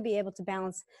you have to be able to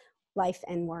balance life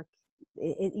and work.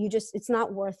 It's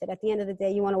not worth it. At the end of the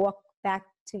day, you want to walk back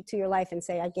to your life and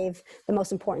say, I gave the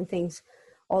most important things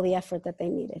all the effort that they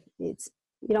needed. You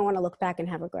don't want to look back and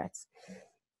have regrets.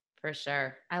 For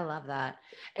sure. I love that.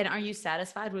 And are you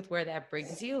satisfied with where that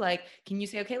brings you? Like, can you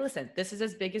say, okay, listen, this is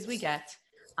as big as we get.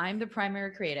 I'm the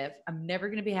primary creative. I'm never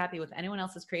going to be happy with anyone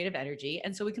else's creative energy.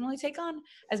 And so we can only take on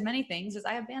as many things as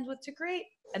I have bandwidth to create.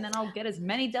 And then I'll get as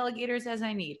many delegators as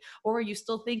I need. Or are you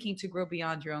still thinking to grow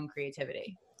beyond your own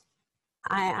creativity?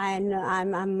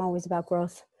 I'm always about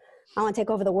growth. I want to take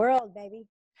over the world, baby.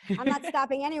 I'm not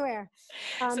stopping anywhere.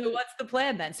 So what's the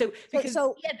plan then? So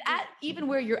even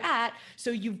where you're at,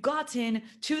 so you've gotten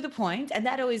to the point, and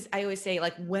I always say,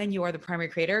 like, when you are the primary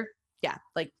creator,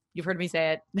 like you've heard me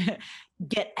say it,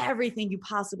 get everything you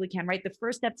possibly can, right? The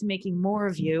first step to making more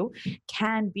of you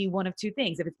can be one of 2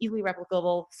 things. If it's easily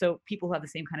replicable, so people who have the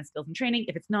same kind of skills and training.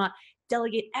 If it's not,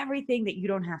 delegate everything that you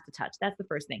don't have to touch. That's the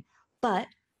first thing. But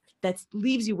that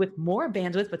leaves you with more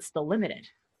bandwidth, but still limited.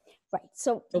 Right.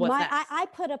 So I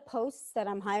put up posts that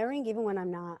I'm hiring even when I'm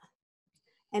not.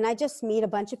 And I just meet a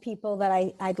bunch of people that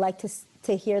I'd like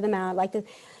to hear them out. Like to,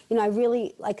 I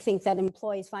really think that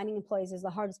finding employees is the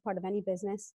hardest part of any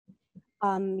business,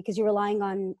 because you're relying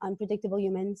on unpredictable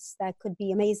humans that could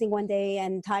be amazing one day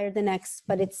and tired the next.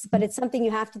 But it's something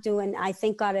you have to do. And I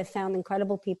thank God I've found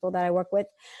incredible people that I work with.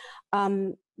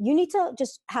 You need to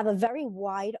just have a very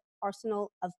wide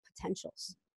arsenal of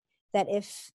potentials. That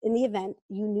if in the event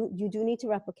you do need to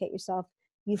replicate yourself,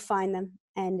 you find them,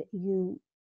 and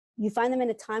you find them in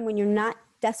a time when you're not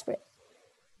desperate.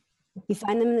 You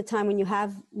find them in the time when you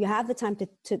have the time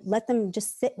to let them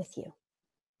just sit with you,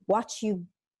 watch you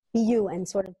be you, and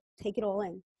sort of take it all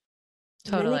in.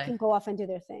 Totally. And then they can go off and do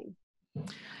their thing.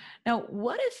 Now,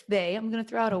 what if I'm going to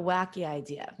throw out a wacky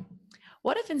idea.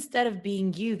 What if instead of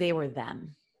being you, they were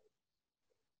them?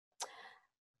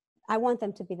 I want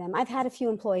them to be them. I've had a few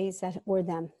employees that were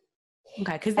them.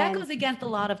 Okay, because that goes against a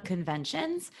lot of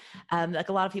conventions. Like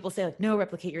a lot of people say, like, no,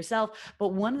 replicate yourself. But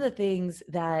one of the things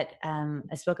that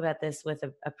I spoke about this with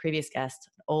a previous guest,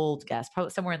 old guest,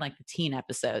 probably somewhere in like the teen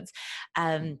episodes.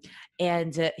 And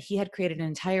he had created an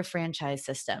entire franchise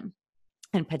system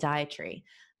in podiatry.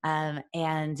 And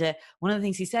one of the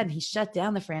things he said, he shut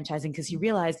down the franchising because he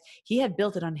realized he had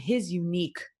built it on his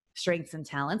unique strengths and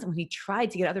talents. And when he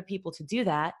tried to get other people to do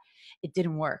that, it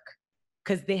didn't work,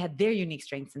 because they had their unique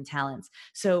strengths and talents.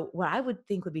 So what I would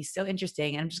think would be so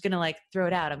interesting, and I'm just going to like throw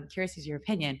it out, I'm curious as your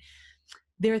opinion.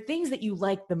 There are things that you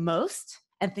like the most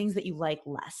and things that you like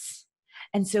less.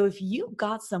 And so if you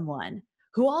got someone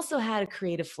who also had a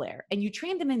creative flair and you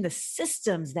trained them in the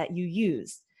systems that you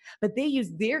use, but they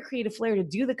use their creative flair to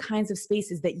do the kinds of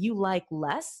spaces that you like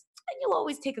less, and you'll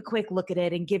always take a quick look at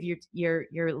it and give your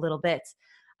little bits.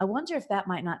 I wonder if that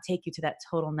might not take you to that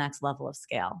total next level of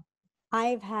scale.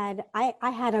 I had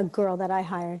a girl that I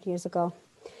hired years ago.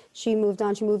 She moved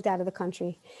out of the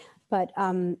country. But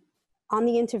on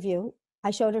the interview,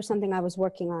 I showed her something I was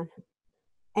working on.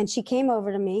 And she came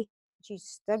over to me. She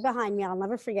stood behind me. I'll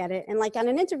never forget it. And like on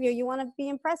an interview, you want to be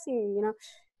impressing,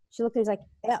 She looked at me like,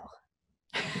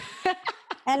 ew.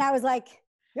 And I was like,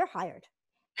 you're hired.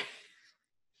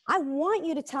 I want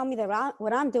you to tell me that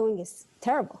what I'm doing is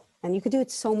terrible. And you could do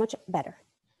it so much better.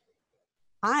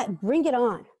 Bring it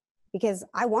on. Because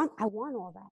I want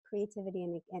all that creativity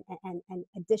and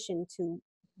addition to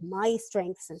my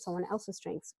strengths and someone else's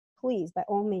strengths. Please, by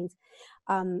all means,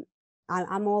 I'm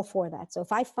all for that. So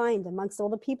if I find amongst all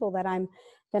the people that I'm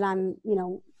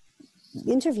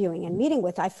interviewing and meeting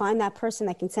with, I find that person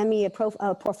that can send me a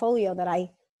portfolio that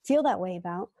I feel that way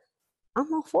about,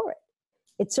 I'm all for it.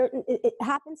 It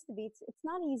happens to be, it's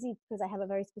not easy because I have a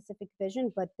very specific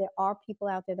vision, but there are people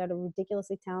out there that are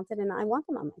ridiculously talented, and I want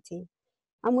them on my team.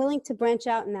 I'm willing to branch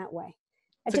out in that way.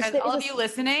 So guys, all of you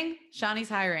listening, Shany's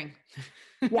hiring.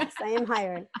 Yes, I am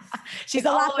hiring. She's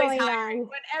always hiring.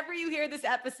 Whenever you hear this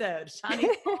episode,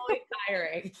 Shany's always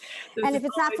hiring. So and if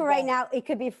it's not for right now, it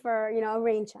could be for, a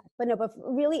rain check. But no, but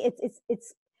really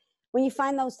it's when you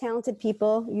find those talented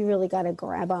people, you really got to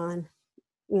grab on,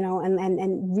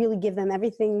 and really give them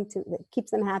everything that keeps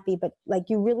them happy. But like,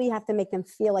 you really have to make them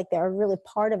feel like they're really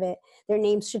part of it. Their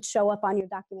names should show up on your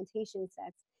documentation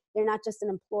sets. They're not just an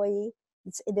employee.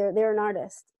 They're an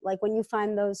artist. Like when you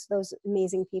find those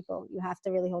amazing people, you have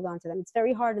to really hold on to them. It's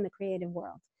very hard in the creative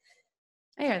world.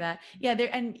 I hear that. Yeah.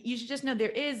 And you should just know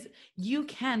you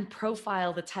can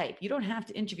profile the type. You don't have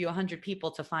to interview 100 people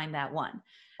to find that one,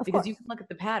 because you can look at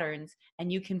the patterns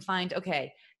and you can find,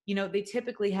 okay, they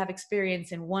typically have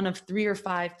experience in one of 3 or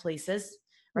 5 places,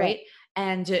 right?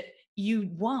 And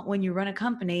when you run a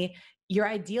company, your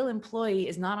ideal employee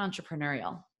is not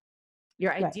entrepreneurial.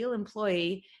 Your ideal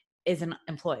employee is an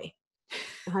employee.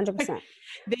 100%.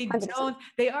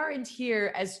 They aren't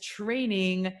here as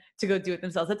training to go do it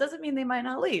themselves. That doesn't mean they might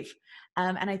not leave.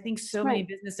 And I think so many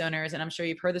business owners, and I'm sure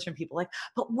you've heard this from people, like,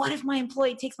 but what if my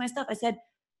employee takes my stuff? I said,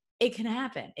 it can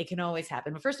happen. It can always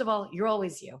happen. But first of all, you're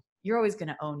always you. You're always going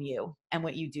to own you and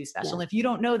what you do special. And if you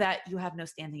don't know that, you have no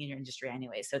standing in your industry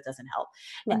anyway, so it doesn't help.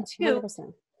 Right. And 2,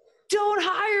 100%. Don't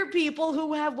hire people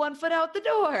who have one foot out the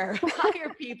door.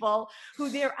 Hire people who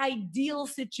their ideal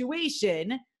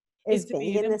situation is to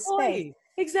be an employee.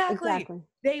 Exactly.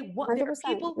 They want 100%.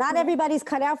 people. Not everybody's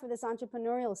cut out for this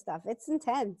entrepreneurial stuff. It's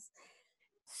intense.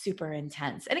 Super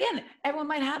intense. And again, everyone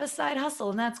might have a side side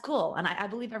and that's cool. And I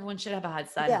believe everyone should have a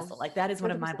side hustle. Like that is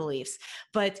one 100%. Of my beliefs.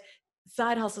 But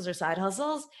side hustles are side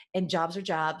hustles and jobs are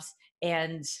jobs.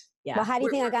 And Well, how do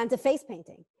you think I got into face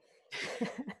painting?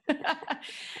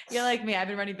 You're like me. I've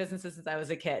been running businesses since I was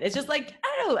a kid. It's just like,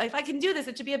 I don't know, if I can do this,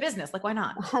 it should be a business. Like, why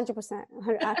not? 100%.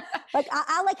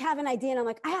 I like have an idea and I'm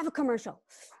like, I have a commercial.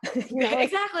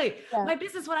 Exactly. Yeah. My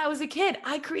business when I was a kid,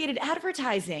 I created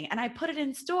advertising and I put it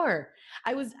in store.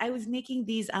 I was making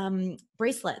these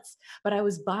bracelets, but I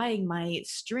was buying my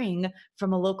string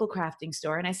from a local crafting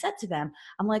store. And I said to them,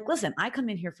 I'm like, listen, I come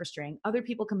in here for string. Other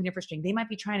people come in here for string. They might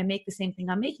be trying to make the same thing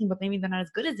I'm making, but maybe they're not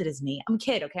as good as it as me. I'm a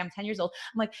kid. Okay. I'm 10 years old.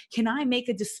 I'm like, can I make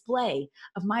a display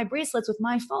of my bracelets with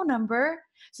my phone number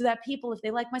so that people, if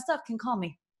they like my stuff, can call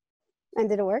me? And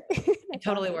did it work? It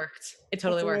totally worked. It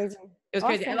totally worked. Amazing. It was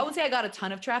crazy. Awesome. I won't say I got a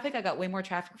ton of traffic. I got way more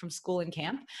traffic from school and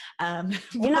camp.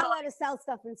 You're not allowed to sell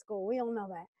stuff in school. We all know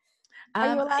that.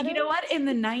 You know what? In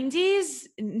the 90s,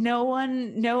 no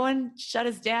one shut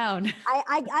us down.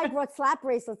 I brought slap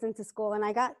bracelets into school and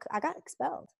I got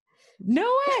expelled. No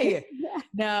way. Yeah.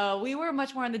 No, we were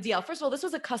much more on the DL. First of all, this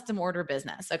was a custom order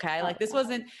business. Okay. Like this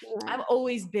wasn't, I've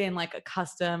always been like a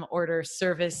custom order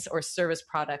service or service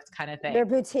product kind of thing. Their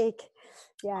boutique.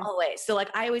 Yeah. Always. So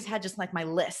like I always had just like my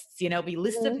lists, be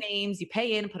lists of names, you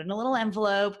pay in, put in a little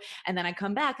envelope, and then I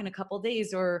come back in a couple of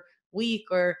days or week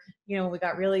or, we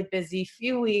got really busy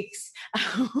few weeks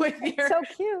with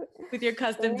your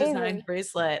custom designed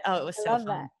bracelet. Oh, it was so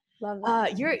fun. Love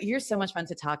that. You're so much fun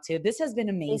to talk to. This has been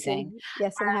amazing.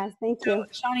 Yes, it has. Thank you.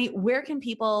 Shany, where can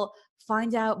people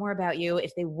find out more about you?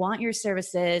 If they want your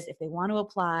services, if they want to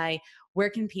apply, where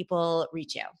can people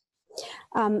reach you?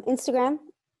 Instagram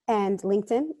and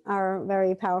LinkedIn are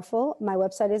very powerful. My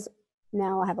website is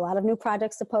now, I have a lot of new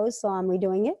projects to post, so I'm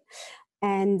redoing it.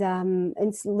 And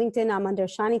it's LinkedIn, I'm under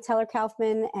Shany Teller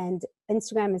Kaufman, and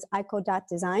Instagram is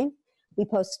ico.design. We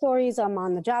post stories. I'm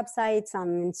on the job sites.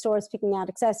 I'm in stores picking out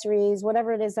accessories,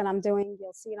 whatever it is that I'm doing,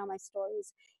 you'll see it on my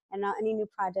stories. And any new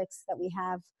projects that we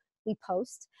have, we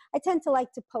post. I tend to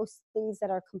like to post things that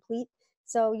are complete.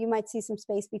 So you might see some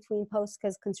space between posts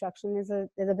because construction is a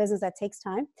business that takes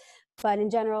time. But in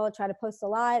general, I try to post a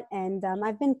lot. And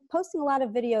I've been posting a lot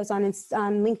of videos on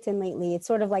LinkedIn lately. It's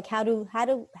sort of like how to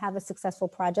have a successful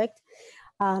project.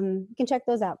 You can check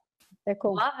those out. They're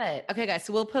cool. Love it. Okay, guys.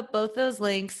 So we'll put both those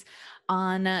links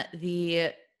on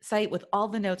the site with all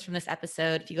the notes from this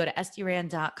episode. If you go to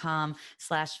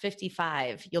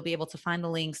sdrand.com/55, you'll be able to find the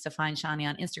links to find Shany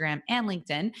on Instagram and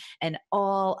LinkedIn and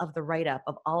all of the write-up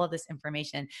of all of this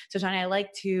information. So Shany, I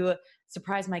like to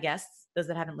surprise my guests, those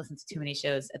that haven't listened to too many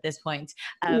shows at this point,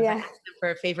 for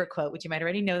a favorite quote, which you might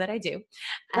already know that I do.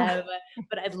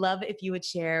 But I'd love if you would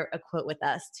share a quote with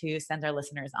us to send our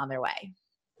listeners on their way.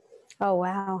 Oh,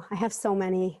 wow. I have so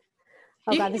many.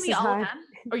 Oh, God, this is hard.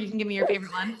 Or you can give me your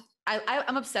favorite one.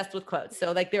 I'm obsessed with quotes.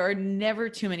 So like there are never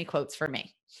too many quotes for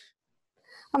me.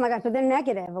 Oh my God, but they're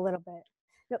negative a little bit.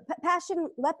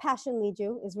 Let passion lead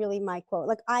you is really my quote.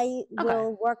 Like I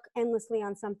will work endlessly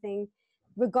on something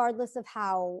regardless of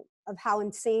how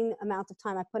insane amount of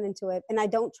time I put into it. And I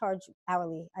don't charge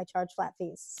hourly. I charge flat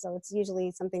fees. So it's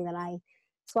usually something that I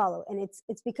swallow. And it's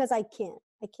because I can't.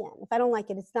 If I don't like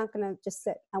it, it's not going to just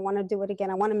sit. I want to do it again.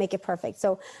 I want to make it perfect.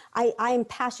 So I am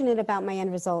passionate about my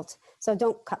end result. So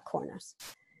don't cut corners.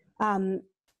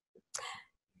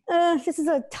 This is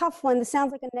a tough one. This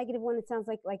sounds like a negative one. It sounds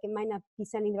like it might not be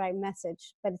sending the right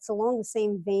message, but it's along the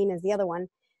same vein as the other one.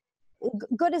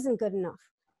 Good isn't good enough.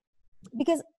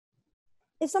 Because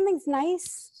if something's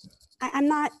nice,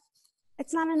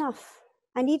 it's not enough.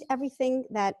 I need everything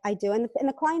that I do. And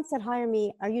the clients that hire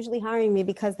me are usually hiring me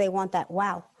because they want that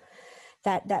wow,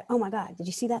 that oh my God, did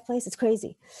you see that place? It's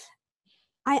crazy.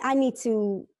 I need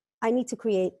to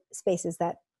create spaces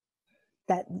that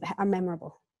are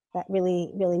memorable, that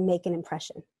really, really make an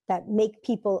impression, that make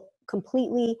people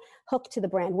completely hooked to the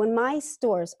brand. When my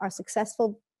stores are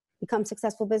successful, become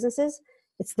successful businesses,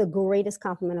 it's the greatest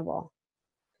compliment of all.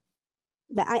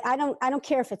 That I don't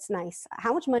care if it's nice.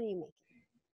 How much money you make.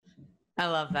 I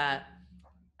love that.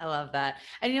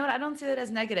 And you know what? I don't see that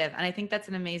as negative. And I think that's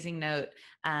an amazing note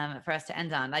for us to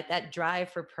end on. Like that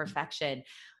drive for perfection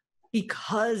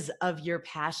because of your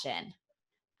passion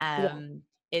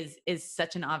is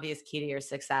such an obvious key to your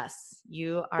success.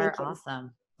 You are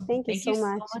awesome. Thank you so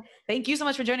much. Thank you so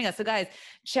much for joining us. So guys,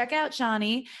 check out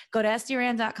Shany. Go to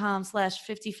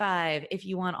sdrand.com/55 if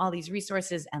you want all these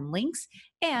resources and links.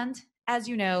 And as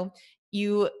you know,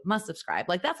 you must subscribe.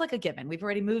 Like that's like a given. We've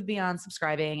already moved beyond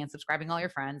subscribing all your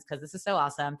friends because this is so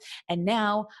awesome. And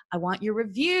now I want your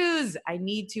reviews. I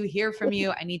need to hear from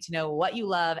you. I need to know what you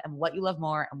love and what you love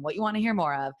more and what you want to hear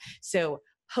more of. So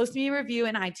post me a review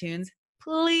in iTunes.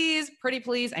 please, pretty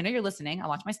please, I know you're listening. I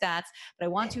watch my stats, but I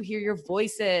want to hear your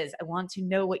voices. I want to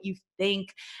know what you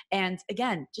think. And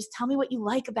again, just tell me what you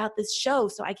like about this show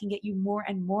so I can get you more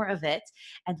and more of it.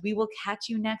 And we will catch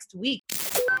you next week.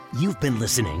 You've been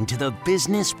listening to the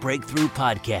Business Breakthrough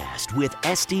Podcast with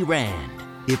Esty Rand.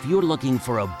 If you're looking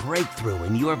for a breakthrough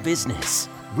in your business,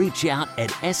 reach out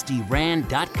at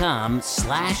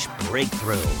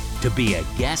estyrand.com/breakthrough to be a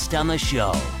guest on the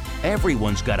show.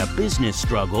 Everyone's got a business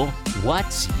struggle.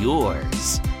 What's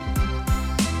yours?